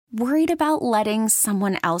Worried about letting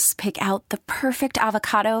someone else pick out the perfect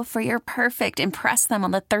avocado for your perfect impress them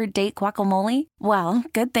on the third date guacamole? Well,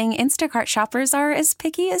 good thing Instacart shoppers are as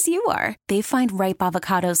picky as you are. They find ripe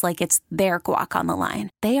avocados like it's their guac on the line.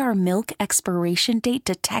 They are milk expiration date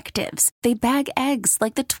detectives. They bag eggs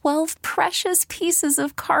like the 12 precious pieces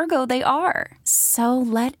of cargo they are. So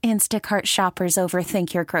let Instacart shoppers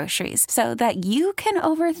overthink your groceries so that you can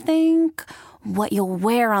overthink what you'll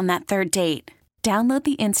wear on that third date. Download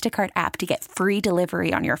the Instacart app to get free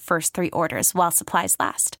delivery on your first 3 orders while supplies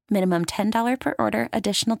last. Minimum $10 per order.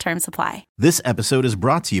 Additional terms apply. This episode is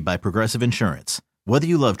brought to you by Progressive Insurance. Whether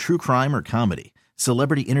you love true crime or comedy,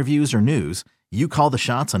 celebrity interviews or news, you call the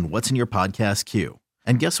shots on what's in your podcast queue.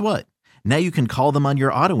 And guess what? Now you can call them on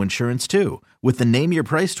your auto insurance too with the Name Your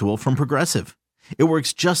Price tool from Progressive. It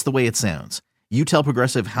works just the way it sounds. You tell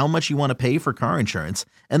Progressive how much you want to pay for car insurance,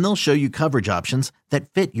 and they'll show you coverage options that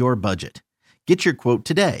fit your budget. Get your quote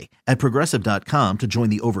today at Progressive.com to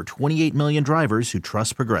join the over 28 million drivers who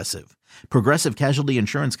trust Progressive. Progressive Casualty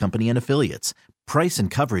Insurance Company and Affiliates. Price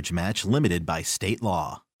and coverage match limited by state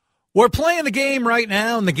law. We're playing the game right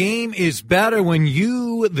now, and the game is better when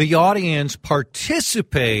you, the audience,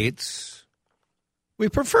 participates. We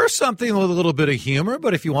prefer something with a little bit of humor,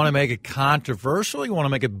 but if you want to make it controversial, you want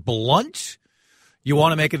to make it blunt, you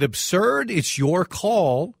want to make it absurd, it's your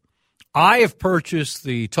call. I have purchased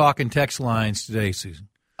the talk and text lines today, Susan.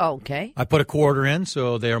 Okay. I put a quarter in,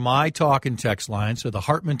 so they're my talk and text lines, so the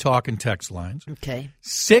Hartman talk and text lines. Okay.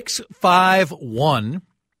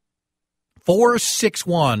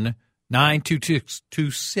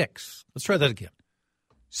 651-461-9226. Let's try that again.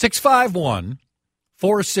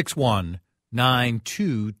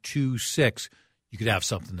 651-461-9226. You could have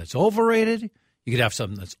something that's overrated. You could have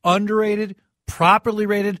something that's underrated, properly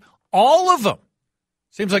rated, all of them.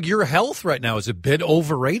 Seems like your health right now is a bit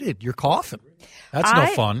overrated. You're coughing. That's no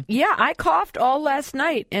fun. Yeah, I coughed all last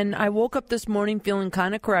night, and I woke up this morning feeling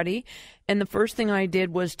kind of cruddy, and the first thing I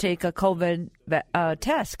did was take a COVID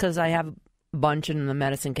test because I have a bunch in the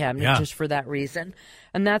medicine cabinet just for that reason.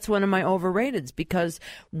 And that's one of my overrateds because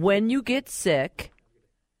when you get sick,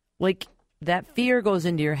 like that fear goes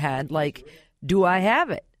into your head, like, do I have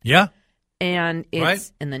it? Yeah. And it's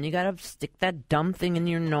right. And then you got to stick that dumb thing in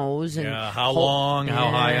your nose. And how long, how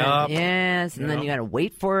high up. Yes, and then you got to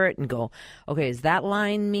wait for it and go, okay, does that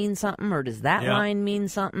line mean something or does that line mean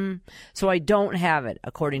something? So I don't have it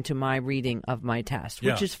according to my reading of my test,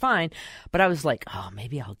 which is fine. But I was like, oh,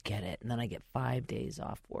 maybe I'll get it. And then I get 5 days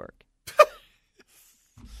off work.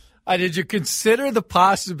 Did you consider the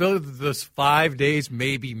possibility that those 5 days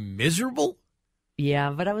may be miserable? Yeah,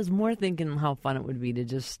 but I was more thinking how fun it would be to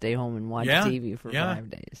just stay home and watch TV for 5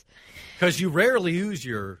 days. Because you rarely use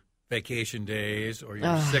your vacation days or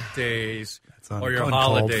your sick days or your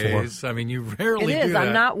holidays. I mean, you rarely do that.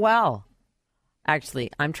 I'm not well.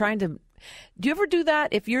 Actually, I'm trying to. Do you ever do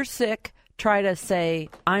that? If you're sick, try to say,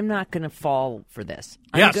 I'm not going to fall for this.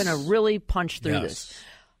 I'm going to really punch through this.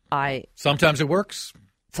 Sometimes it works.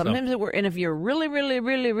 Sometimes it works. And if you're really, really,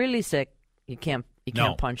 really, really sick, you can't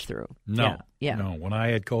punch through. No. Yeah. No. When I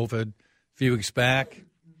had COVID a few weeks back,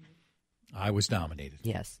 I was nominated.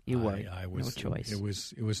 Yes, you were. I was, no choice. It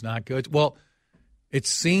was not good. Well, it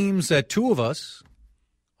seems that two of us,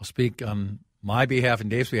 I'll speak on my behalf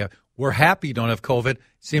and Dave's behalf, we're happy you don't have COVID.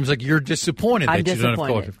 Seems like you're disappointed that you don't have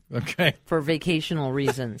COVID. Okay. For vacational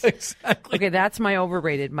reasons. Exactly. Okay, that's my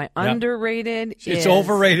overrated. My underrated is... It's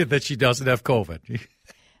overrated that she doesn't have COVID.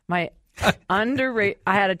 My underrated...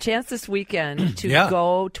 I had a chance this weekend to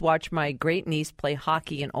go to watch my great niece play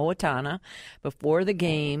hockey in Owatonna before the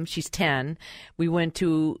game. She's 10. We went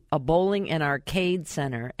to a bowling and arcade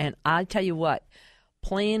center, and I tell you what,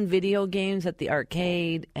 playing video games at the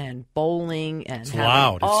arcade and bowling and it's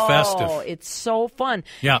loud. It's festive. Oh, it's so fun.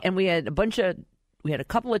 Yeah. And we had a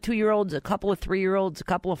couple of 2-year-olds, a couple of 3-year-olds, a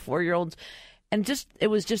couple of 4-year-olds, and it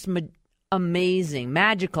was just amazing,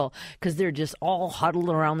 magical, because they're just all huddled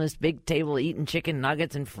around this big table eating chicken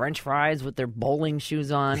nuggets and French fries with their bowling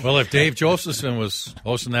shoes on. Well, if Dave Josephson was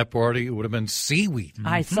hosting that party, it would have been seaweed.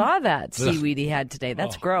 I saw that seaweed he had today.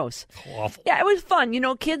 That's gross. Awful. Yeah, it was fun. You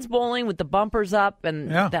know, kids bowling with the bumpers up and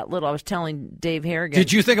that little, I was telling Dave Harrigan.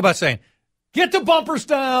 Did you think about saying, get the bumpers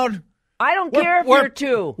down? I don't care if you're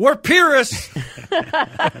two. We're purists.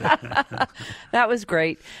 That was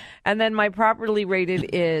great. And then my properly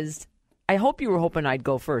rated is... I hope you were hoping I'd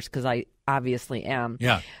go first because I obviously am.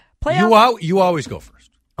 Yeah. You always go first.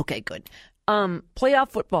 Okay, good. Playoff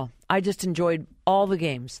football. I just enjoyed all the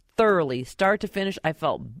games thoroughly, start to finish. I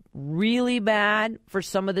felt really bad for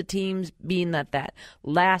some of the teams being that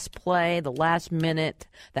last play, the last minute,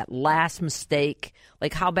 that last mistake.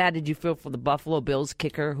 Like, how bad did you feel for the Buffalo Bills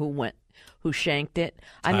kicker who shanked it?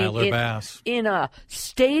 Tyler Bass. In a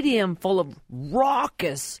stadium full of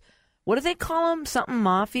raucous, what do they call them? Something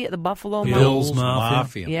Mafia, the Buffalo Bills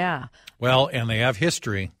Mafia. Yeah. Well, and they have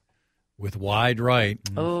history with wide right.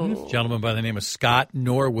 Oh. Gentleman by the name of Scott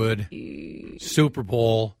Norwood, Super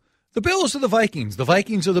Bowl. The Bills are the Vikings. The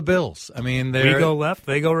Vikings are the Bills. I mean, we go left,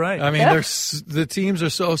 they go right. I mean, the teams are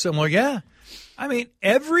so similar. Yeah. I mean,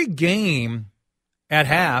 every game at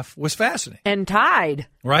half was fascinating. And tied.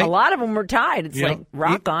 Right. A lot of them were tied. It's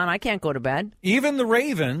rock on. I can't go to bed. Even the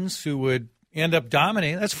Ravens, who would end up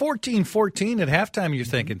dominating, that's 14-14 at halftime. You're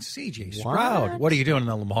thinking, C.J. Stroud, what are you doing? And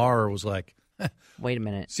then Lamar was like, wait a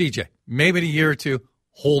minute. CJ, maybe in a year or two,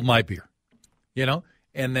 hold my beer.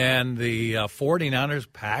 And then the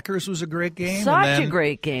 49ers-Packers was a great game. Such a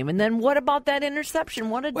great game. And then what about that interception?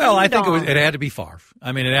 What a Well, I think it had to be Favre.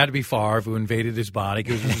 I mean, it had to be Favre who invaded his body.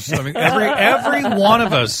 Because every one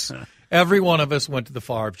of us went to the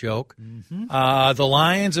Favre joke. Mm-hmm. The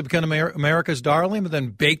Lions have become America's darling, but then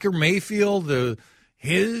Baker Mayfield,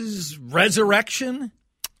 his resurrection.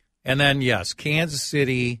 And then, yes, Kansas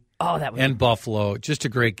City and Buffalo. Just a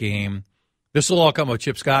great game. This will all come with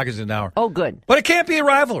Chip Scoggins in an hour. Oh, good. But it can't be a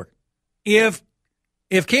rivalry. If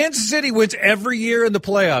Kansas City wins every year in the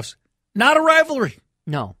playoffs, not a rivalry.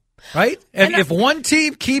 No. Right? And if one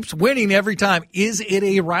team keeps winning every time, is it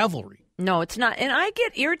a rivalry? No, it's not. And I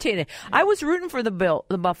get irritated. I was rooting for the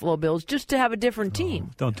Buffalo Bills just to have a different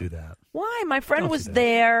team. Don't do that. Why? My friend was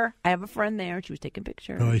there. I have a friend there. She was taking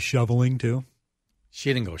pictures. Probably shoveling, too.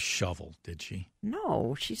 She didn't go shovel, did she?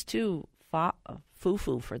 No, she's too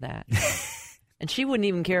foo-foo for that. And she wouldn't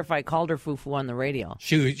even care if I called her foo-foo on the radio.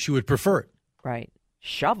 She would prefer it. Right.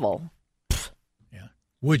 Shovel. Yeah.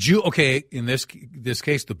 Would you, okay, in this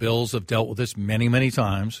case, the Bills have dealt with this many, many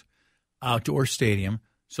times, outdoor stadium,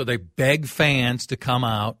 so they beg fans to come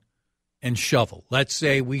out and shovel. Let's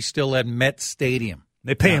say we still had Met Stadium.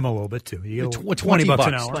 They pay them a little bit, too. You get $20 bucks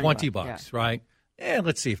an hour. $20, right? Yeah,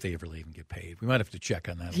 let's see if they ever even get paid. We might have to check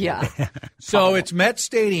on that. Yeah. So it's Met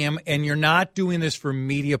Stadium, and you're not doing this for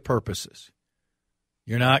media purposes.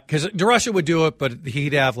 You're not, because DeRusha would do it, but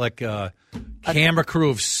he'd have like a camera crew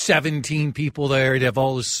of 17 people there. He'd have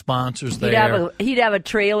all his sponsors there. He'd have a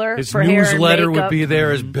trailer. His for hair and newsletter makeup. would be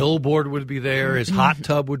there. His billboard would be there. His hot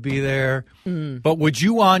tub would be there. But would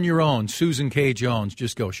you on your own, Susan K. Jones,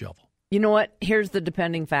 just go shovel? You know what? Here's the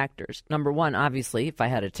depending factors. Number one, obviously, if I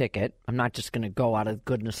had a ticket, I'm not just going to go out of the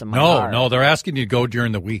goodness of my heart. No, they're asking you to go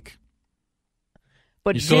during the week.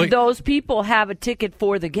 But did those people have a ticket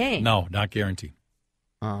for the game? No, not guaranteed.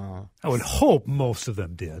 I would hope most of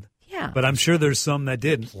them did. Yeah. But I'm sure there's some that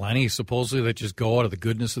didn't. Plenty, supposedly, that just go out of the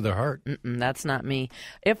goodness of their heart. That's not me.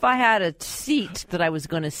 If I had a seat that I was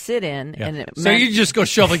going to sit in, and so you just go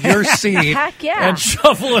shovel your seat heck yeah. and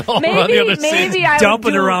shovel it all around the other seat. Maybe I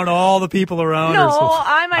dumping around all the people around. No,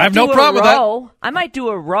 I might have do no problem a row. with that. I might do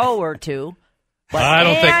a row or two.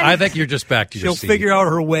 I think you're just back to your seat. She'll figure out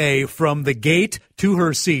her way from the gate to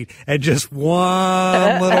her seat and just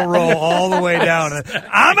one little roll all the way down.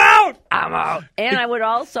 I'm out. And I would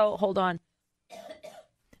also, hold on.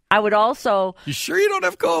 I would also. You sure you don't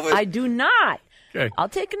have COVID? I do not. Okay. I'll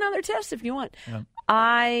take another test if you want. Yeah.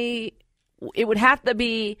 It would have to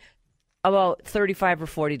be about 35 or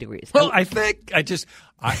 40 degrees. Well, because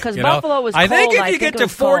Buffalo was cold. I think if you get to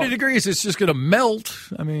 40 cold. degrees, it's just going to melt.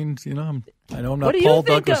 I mean, I know I'm not Paul Paul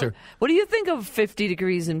Douglas here. What do you think of 50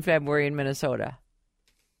 degrees in February in Minnesota?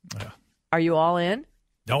 Yeah. Are you all in?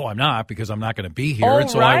 No, I'm not, because I'm not going to be here, Oh, and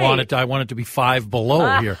so right. I want it to be 5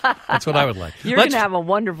 below here. That's what I would like. You're going to have a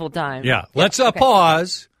wonderful time. Yeah. Let's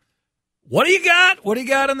pause. What do you got? What do you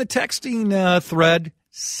got on the texting thread?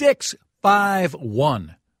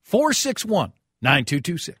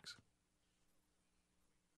 651-461-9226.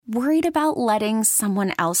 Worried about letting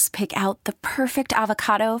someone else pick out the perfect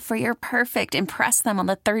avocado for your perfect impress them on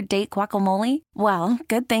the third date guacamole? Well,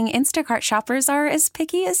 good thing Instacart shoppers are as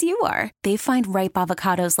picky as you are. They find ripe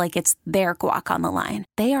avocados like it's their guac on the line.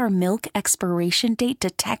 They are milk expiration date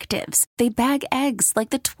detectives. They bag eggs like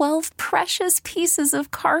the 12 precious pieces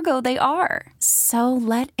of cargo they are. So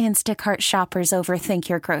let Instacart shoppers overthink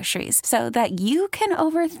your groceries so that you can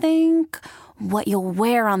overthink what you'll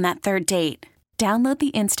wear on that third date. Download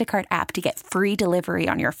the Instacart app to get free delivery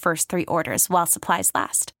on your first 3 orders while supplies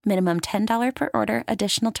last. Minimum $10 per order.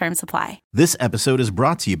 Additional terms apply. This episode is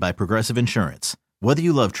brought to you by Progressive Insurance. Whether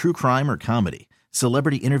you love true crime or comedy,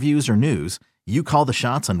 celebrity interviews or news, You call the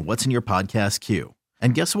shots on what's in your podcast queue.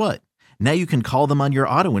 And guess what? Now you can call them on your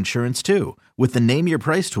auto insurance too with the Name Your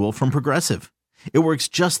Price tool from Progressive. It works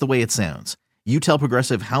just the way it sounds. You tell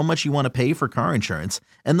Progressive how much you want to pay for car insurance,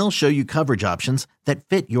 and they'll show you coverage options that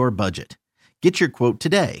fit your budget. Get your quote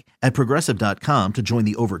today at Progressive.com to join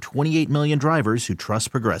the over 28 million drivers who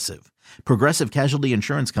trust Progressive. Progressive Casualty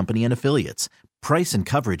Insurance Company and Affiliates. Price and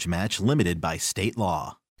coverage match limited by state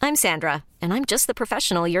law. I'm Sandra, and I'm just the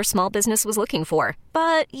professional your small business was looking for.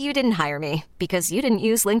 But you didn't hire me because you didn't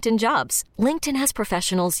use LinkedIn Jobs. LinkedIn has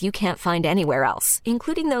professionals you can't find anywhere else,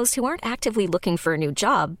 including those who aren't actively looking for a new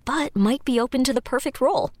job, but might be open to the perfect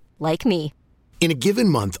role, like me. In a given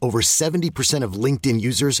month, over 70% of LinkedIn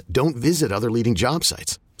users don't visit other leading job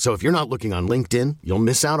sites. So if you're not looking on LinkedIn, you'll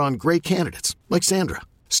miss out on great candidates like Sandra.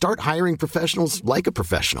 Start hiring professionals like a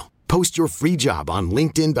professional. Post your free job on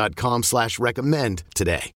linkedin.com/recommend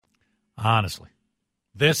today. Honestly,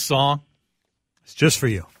 this song It's just for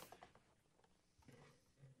you.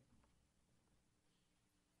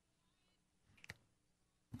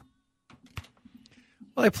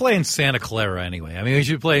 Well, they play in Santa Clara anyway. I mean, we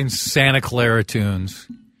should play in Santa Clara tunes.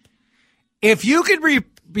 If you could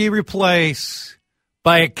be replaced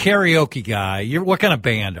by a karaoke guy, what kind of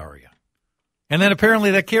band are you? And then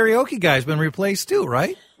apparently that karaoke guy's been replaced too,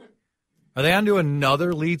 right? Are they on to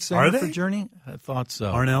another lead singer for Journey? I thought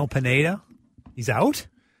so. Arnel Pineda? He's out?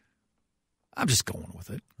 I'm just going with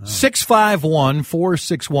it.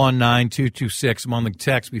 651-461-9226. I'm on the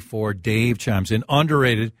text before Dave chimes in.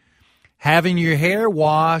 Underrated. Having your hair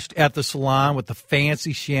washed at the salon with the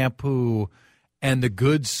fancy shampoo and the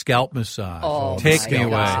good scalp massage. Oh, Take me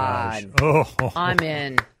God. away. Oh. I'm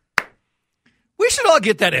in. We should all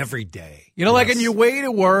get that every day. You know, like on your way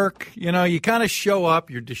to work, you know, you kind of show up,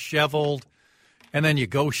 you're disheveled, and then you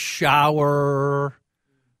go shower,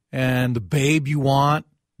 and the babe you want,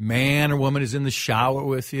 man or woman, is in the shower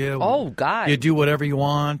with you. Oh, God. You do whatever you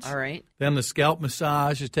want. All right. Then the scalp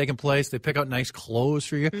massage is taking place. They pick out nice clothes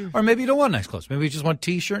for you. Or maybe you don't want nice clothes. Maybe you just want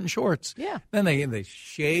T-shirt and shorts. Yeah. Then they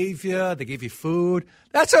shave you. They give you food.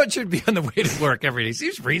 That's how it should be on the way to work every day.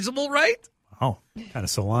 Seems reasonable, right? Oh, kind of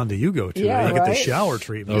salon do you go to? Yeah, you get the right. shower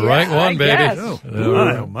treatment. The right one, baby. guess.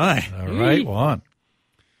 Oh, my. The right one.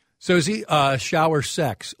 So is he shower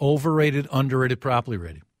sex, overrated, underrated, properly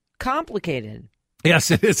rated? Complicated.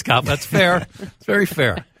 Yes, it is. That's fair. It's very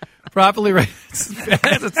fair. Properly rated.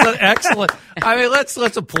 It's an excellent. I mean, let's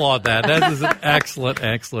applaud that. That is an excellent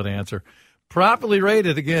answer. Properly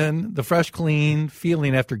rated, again, the fresh, clean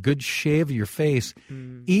feeling after good shave of your face.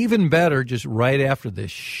 Even better, just right after the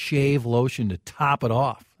shave lotion to top it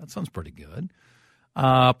off. That sounds pretty good.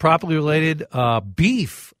 Properly related,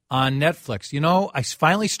 Beef on Netflix. You know, I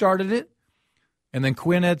finally started it, and then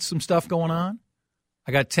Quinn had some stuff going on.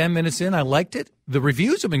 I got 10 minutes in. I liked it. The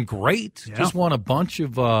reviews have been great. Yeah. Just won a bunch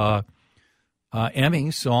of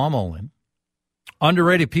Emmys, so I'm all in.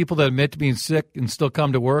 Underrated people that admit to being sick and still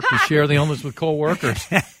come to work to share the illness with coworkers.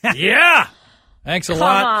 Yeah. Thanks a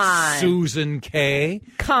lot, on. Susan K.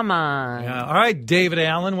 Come on. Yeah. All right, David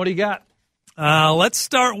Allen, what do you got? Let's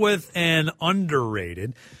start with an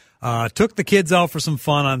underrated. Took the kids out for some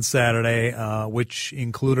fun on Saturday, which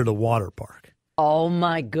included a water park. Oh,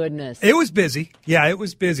 my goodness. It was busy. Yeah, it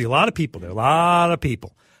was busy. A lot of people there. A lot of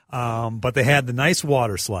people. But they had the nice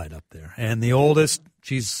water slide up there. And the oldest,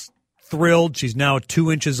 she's thrilled. She's now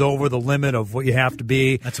 2 inches over the limit of what you have to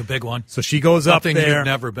be. That's a big one. So she goes Something up there. You've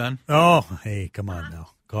never been. Oh, hey, come on now.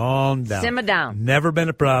 Calm down. Simmer down. Never been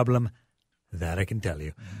a problem. That I can tell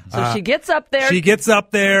you. So she gets up there. She gets up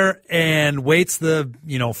there and waits the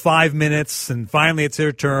 5 minutes, and finally it's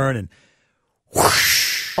her turn, and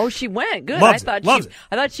whoosh. Oh, she went. Good. Loves I it. Loves it.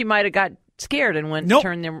 thought she might have got scared and went Nope.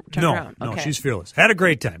 turn around. No, Okay. she's fearless. Had a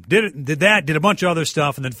great time. Did that, did a bunch of other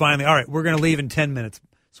stuff, and then finally, all right, we're going to leave in 10 minutes.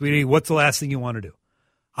 Sweetie, what's the last thing you want to do?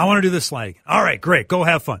 I want to do this slide again. All right, great. Go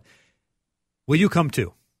have fun. Will you come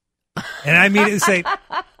too? And I immediately say,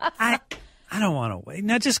 I don't want to wait.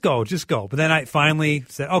 No, just go. But then I finally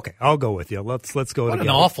said, okay, I'll go with you. Let's go What together. an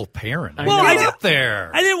awful parent. Well, Get up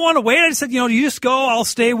there. I didn't want to wait. I just said, you just go. I'll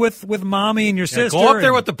stay with mommy and your sister. Go up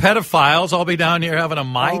there with the pedophiles. I'll be down here having a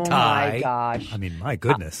Mai Oh, Tai. my gosh. I mean, my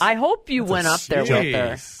goodness. I hope you went up there with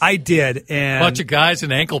her. I did. And A bunch of guys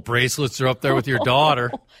in ankle bracelets are up there with your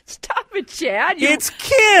daughter. Stop it, Chad. it's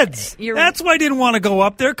kids. You're- That's why I didn't want to go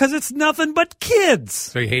up there, because it's nothing but kids.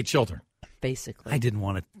 So you hate children. Basically. I didn't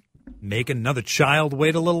want to make another child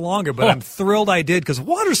wait a little longer, but I'm thrilled I did, because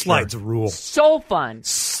water slides rule. So fun.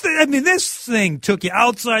 This thing took you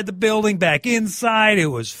outside the building, back inside. It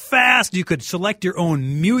was fast. You could select your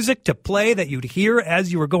own music to play that you'd hear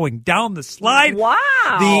as you were going down the slide. Wow.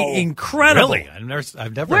 The incredible. Really? I've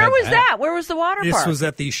never Where had was that? Where was the water This park? was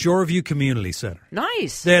at the Shoreview Community Center.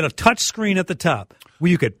 Nice. They had a touch screen at the top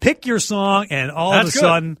where you could pick your song, and all That's of a good.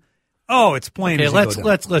 sudden, it's playing. Okay, as you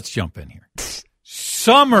go down. let's jump in here.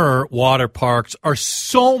 Summer water parks are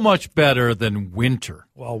so much better than winter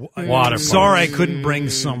water parks. Sorry I couldn't bring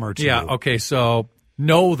summer to you. Yeah, okay, so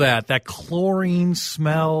know that chlorine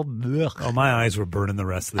smell. Ugh. Oh, my eyes were burning the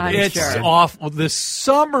rest of the I'm day. It's sure. awful. The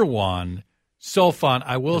summer one, so fun.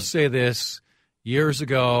 I will say this. Years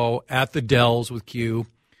ago at the Dells with Q,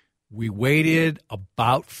 we waited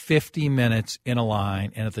about 50 minutes in a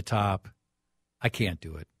line, and at the top, I can't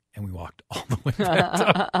do it. And we walked all the way back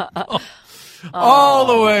down. All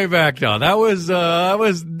the way back down. That was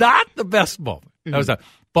not the best moment. That was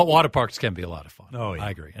but water parks can be a lot of fun. Oh, yeah. I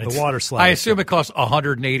agree. The water slide. I assume it costs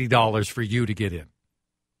 $180 for you to get in.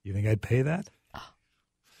 You think I'd pay that?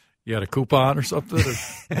 You had a coupon or something?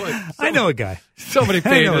 I know a guy. Somebody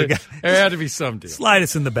paid know a it. guy. There had to be some deal. Slide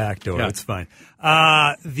us in the back door. Yeah. It's fine.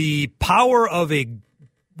 The power of a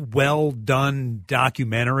well-done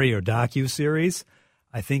documentary or docu-series,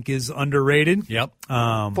 I think, is underrated. Yep.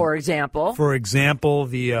 For example. For example,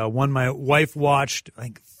 the one my wife watched, I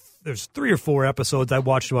think there's 3 or 4 episodes. I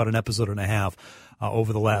watched about an episode and a half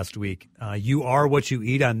over the last week. You Are What You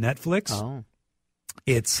Eat on Netflix. Oh.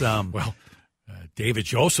 It's David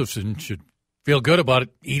Josephson should feel good about it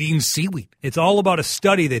eating seaweed. It's all about a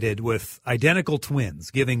study they did with identical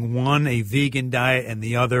twins, giving one a vegan diet and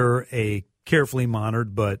the other a carefully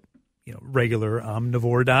monitored but regular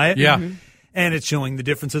omnivore diet. Yeah. Mm-hmm. And it's showing the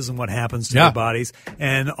differences in what happens to their bodies.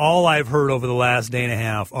 And all I've heard over the last day and a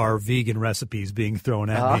half are vegan recipes being thrown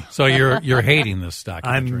at me. So you're hating this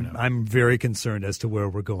documentary now. I'm very concerned as to where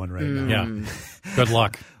we're going right now. Yeah. Good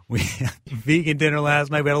luck. We had vegan dinner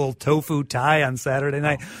last night. We had a little tofu Thai on Saturday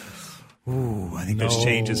night. Ooh, I think there's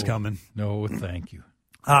changes coming. No, thank you.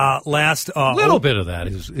 A little bit of that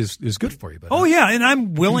is good for you. But Oh, yeah, and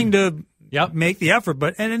I'm willing to Yep. make the effort.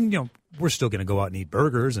 But and we're still going to go out and eat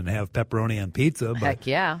burgers and have pepperoni on pizza. But, Heck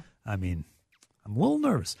yeah. I mean, I'm a little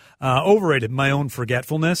nervous. Overrated, my own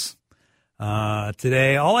forgetfulness.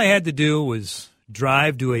 Today, all I had to do was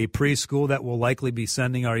drive to a preschool that we'll likely be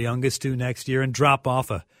sending our youngest to next year and drop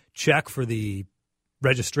off a check for the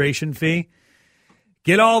registration fee.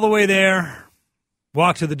 Get all the way there,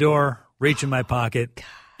 walk to the door, reach in my pocket.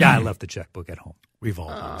 Yeah, I left the checkbook at home. We've all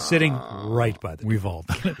done it. Sitting right by the door. We've all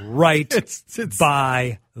done it. Right It's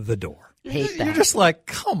by the door. Hate You're that. just like,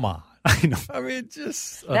 come on. I know. I mean,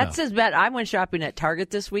 just That's as bad. I went shopping at Target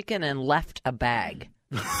this weekend and left a bag.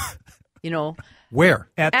 Where?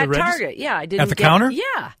 At the At register? Target, yeah. I didn't At the get, counter?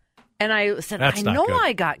 Yeah. And I said, That's I not know good.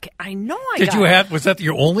 I got. Did you have? Was that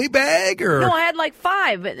your only bag, or No, I had like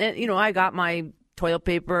 5. And, I got my toilet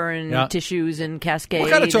paper and tissues and Cascade.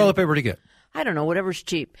 what kind of toilet and- paper to get? I don't know, whatever's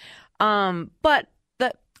cheap. But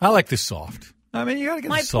I like the soft. I mean, you gotta get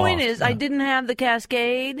my the soft. point is, yeah. I didn't have the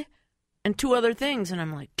Cascade and 2 other things, and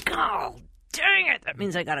I'm like, oh, dang it! That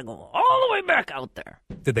means I got to go all the way back out there.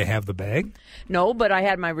 Did they have the bag? No, but I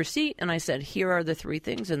had my receipt, and I said, here are the 3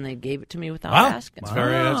 things, and they gave it to me without Wow. asking. That's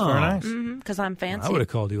very nice. Because I'm fancy. I would have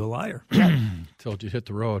called you a liar. Told you to hit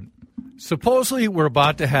the road. Supposedly, we're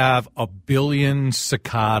about to have 1 billion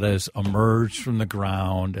cicadas emerge from the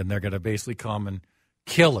ground, and they're going to basically come and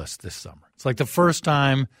kill us this summer. It's like the first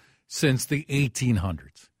time since the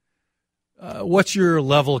 1800s. What's your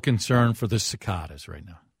level of concern for the cicadas right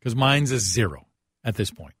now? Because mine's a 0 at this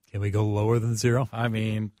point. Can we go lower than 0? I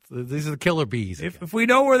mean, these are the killer bees. If we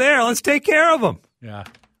know we're there, let's take care of them. Yeah.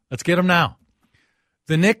 Let's get them now.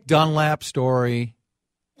 The Nick Dunlap story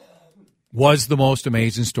was the most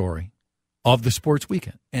amazing story of the sports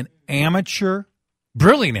weekend. An amateur,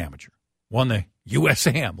 brilliant amateur, won the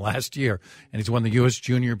USAM last year, and he's won the US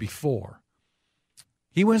Junior before.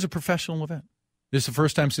 He wins a professional event. This is the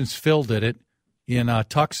first time since Phil did it in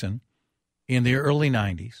Tucson in the early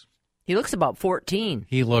 90s. He looks about 14.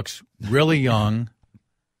 He looks really young.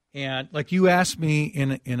 And like you asked me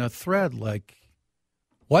in a thread, like,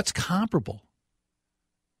 what's comparable?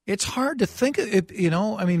 It's hard to think of it,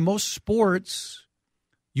 I mean, most sports,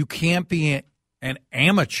 you can't be an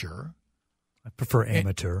amateur. I prefer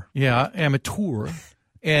amateur. Amateur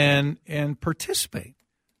and participate.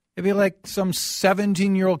 It'd be like some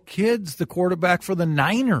 17-year-old kid's the quarterback for the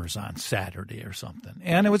Niners on Saturday or something.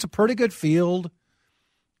 And it was a pretty good field.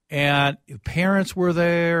 And parents were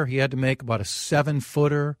there. He had to make about a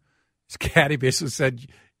 7-footer. His caddy basically said,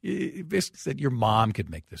 your mom could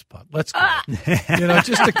make this putt. Let's go.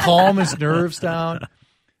 Just to calm his nerves down.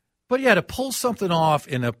 But yeah, to pull something off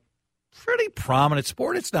in a pretty prominent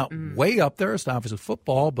sport, it's not way up there. It's not obviously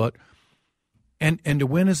football, but and to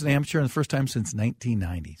win as an amateur the first time since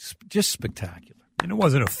 1990, just spectacular. And it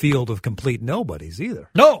wasn't a field of complete nobodies either.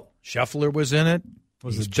 No, Scheffler was in it.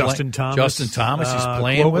 Was it Justin Thomas? Justin Thomas, he's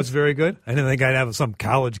playing with. Was very good. I didn't think I'd have some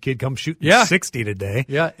college kid come shooting 60 today.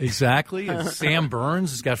 Yeah, exactly. Sam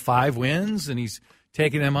Burns has got 5 wins, and he's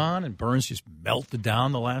taking them on, and Burns just melted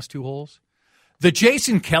down the last 2 holes. The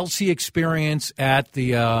Jason Kelsey experience at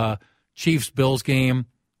the Chiefs-Bills game,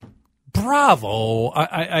 bravo.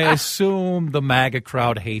 I assume the MAGA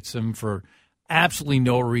crowd hates him for absolutely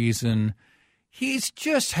no reason. He's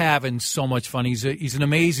just having so much fun. He's an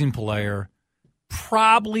amazing player.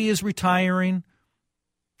 Probably is retiring.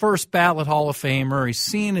 First ballot Hall of Famer. He's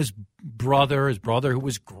seeing his brother who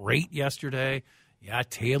was great yesterday. Yeah,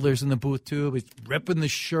 Taylor's in the booth too. He's ripping the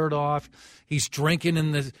shirt off. He's drinking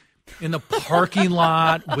in the parking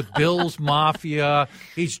lot with Bill's Mafia.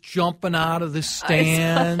 He's jumping out of the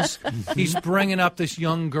stands. He's bringing up this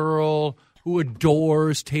young girl who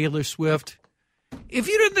adores Taylor Swift. If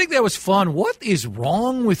you didn't think that was fun, what is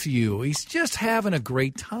wrong with you? He's just having a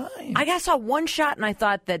great time. I saw one shot, and I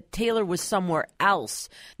thought that Taylor was somewhere else,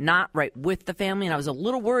 not right with the family, and I was a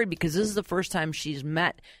little worried because this is the first time she's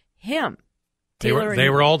met him. They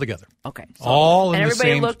were all together. Okay. So, all in and the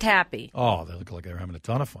everybody same, looked happy. Oh, they looked like they were having a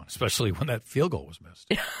ton of fun, especially when that field goal was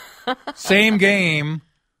missed. Same game,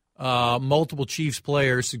 multiple Chiefs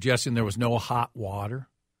players suggesting there was no hot water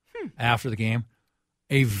after the game.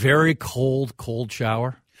 A very cold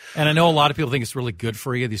shower. And I know a lot of people think it's really good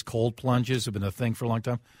for you. These cold plunges have been a thing for a long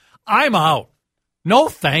time. I'm out. No,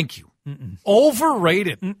 thank you.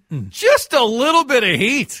 Overrated. Just a little bit of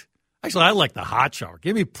heat. Actually, I like the hot shower.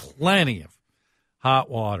 Give me plenty of hot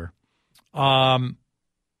water. I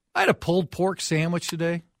had a pulled pork sandwich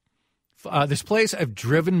today. This place I've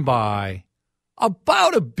driven by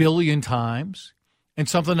about 1 billion times, and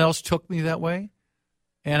something else took me that way,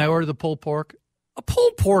 and I ordered the pulled pork. A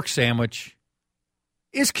pulled pork sandwich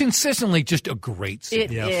is consistently just a great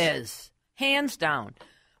sandwich. It is. Hands down.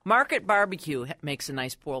 Market Barbecue makes a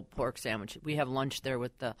nice pulled pork sandwich. We have lunch there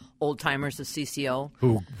with the old-timers, the CCO.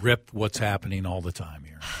 Who rip what's happening all the time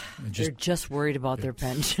here. They're just worried about their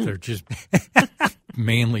pension. They're just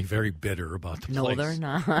mainly very bitter about the place. No, they're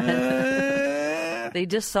not. They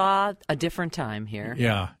just saw a different time here.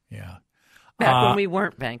 Yeah. Back when we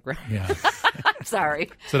weren't bankrupt. Yeah. Sorry.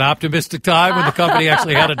 It's an optimistic time when the company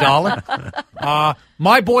actually had $1.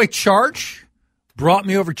 My boy Charch brought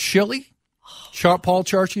me over chili. Paul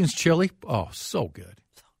Charchian's chili. Oh, so good.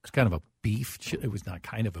 It's kind of a beef chili. It was not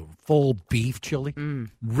kind of a full beef chili.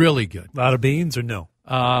 Really good. A lot of beans or no?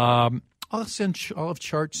 I'll have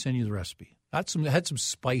Charch send you the recipe. Had some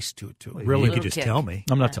spice to it, too. Well, really you could just tell me.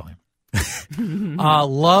 I'm not telling you.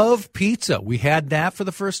 Love Pizza. We had that for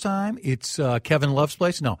the first time. It's Kevin Love's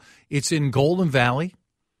place. No, it's in Golden Valley,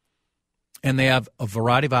 and they have a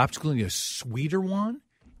variety of options, including a sweeter one.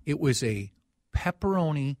 It was a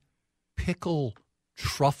pepperoni pickle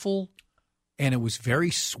truffle, and it was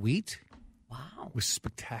very sweet. Wow. It was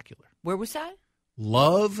spectacular. Where was that?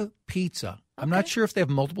 Love Pizza. Okay. I'm not sure if they have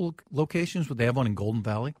multiple locations, but they have one in Golden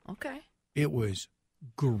Valley. Okay. It was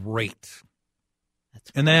great.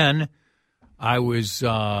 And then I was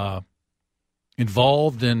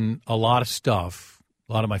involved in a lot of stuff,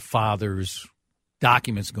 a lot of my father's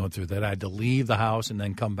documents going through that. I had to leave the house and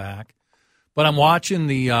then come back. But I'm watching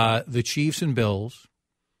the Chiefs and Bills,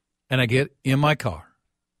 and I get in my car,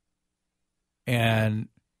 and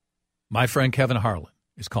my friend Kevin Harlan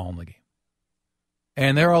is calling the game.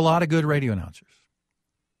 And there are a lot of good radio announcers.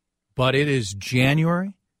 But it is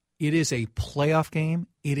January. It is a playoff game.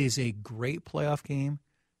 It is a great playoff game.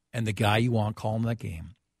 And the guy you want calling that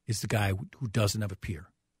game is the guy who doesn't have a peer.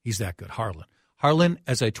 He's that good, Harlan. Harlan,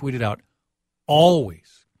 as I tweeted out,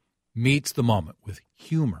 always meets the moment with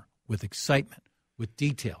humor, with excitement, with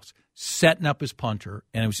details, setting up his punter.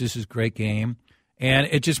 And it was just his great game. And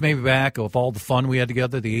it just made me back of all the fun we had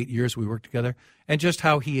together, the 8 years we worked together, and just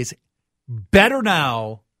how he is better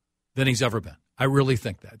now than he's ever been. I really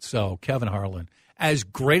think that. So Kevin Harlan, as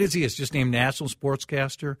great as he is, just named National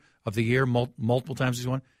Sportscaster of the Year multiple times he's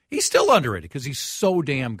won, he's still underrated because he's so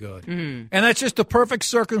damn good. And that's just the perfect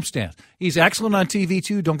circumstance. He's excellent on TV,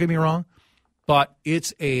 too, don't get me wrong. But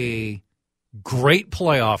it's a great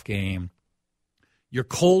playoff game. You're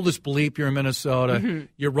cold as bleep. You're in Minnesota.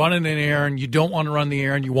 You're running an errand. You don't want to run the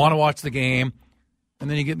errand. You want to watch the game. And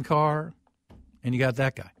then you get in the car, and you got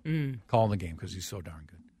that guy calling the game because he's so darn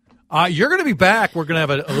good. You're going to be back. We're going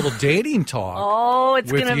to have a little dating talk. Oh, it's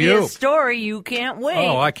going to be a story. You can't wait.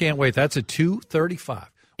 Oh, I can't wait. That's at 2:35.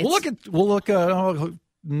 We'll look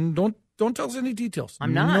Don't tell us any details.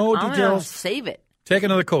 I'm not. No I'm details. Save it. Take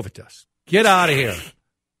another COVID test. Get out of here.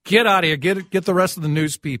 Get out of here. Get the rest of the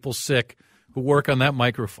news people sick who work on that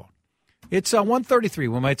microphone. It's 1:33.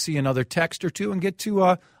 We might see another text or two and get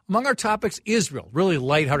to, among our topics, Israel. Really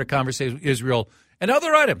lighthearted conversation with Israel and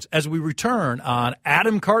other items as we return on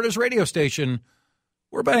Adam Carter's radio station.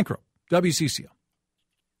 We're bankrupt. WCCO.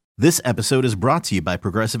 This episode is brought to you by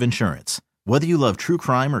Progressive Insurance. Whether you love true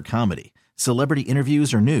crime or comedy, celebrity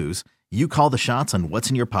interviews or news, you call the shots on what's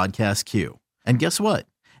in your podcast queue. And guess what?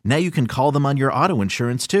 Now you can call them on your auto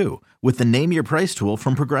insurance too with the Name Your Price tool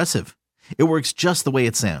from Progressive. It works just the way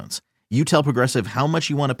it sounds. You tell Progressive how much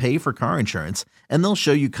you want to pay for car insurance, and they'll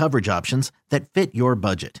show you coverage options that fit your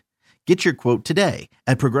budget. Get your quote today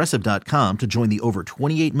at Progressive.com to join the over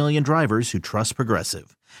 28 million drivers who trust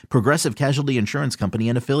Progressive. Progressive Casualty Insurance Company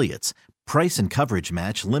and Affiliates. Price and coverage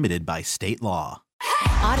match limited by state law.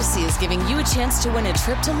 Odyssey is giving you a chance to win a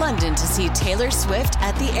trip to London to see Taylor Swift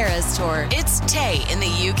at the Eras Tour. It's Tay in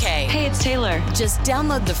the UK. Hey, it's Taylor. Just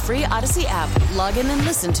download the free Odyssey app, log in and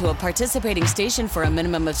listen to a participating station for a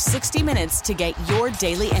minimum of 60 minutes to get your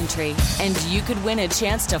daily entry. And you could win a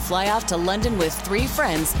chance to fly off to London with 3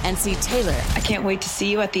 friends and see Taylor. I can't wait to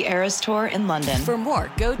see you at the Eras Tour in London. For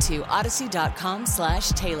more, go to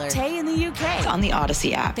odyssey.com/Taylor. Tay in the UK. It's on the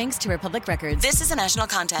Odyssey app. Thanks to Republic Records. This is a national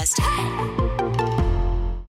contest.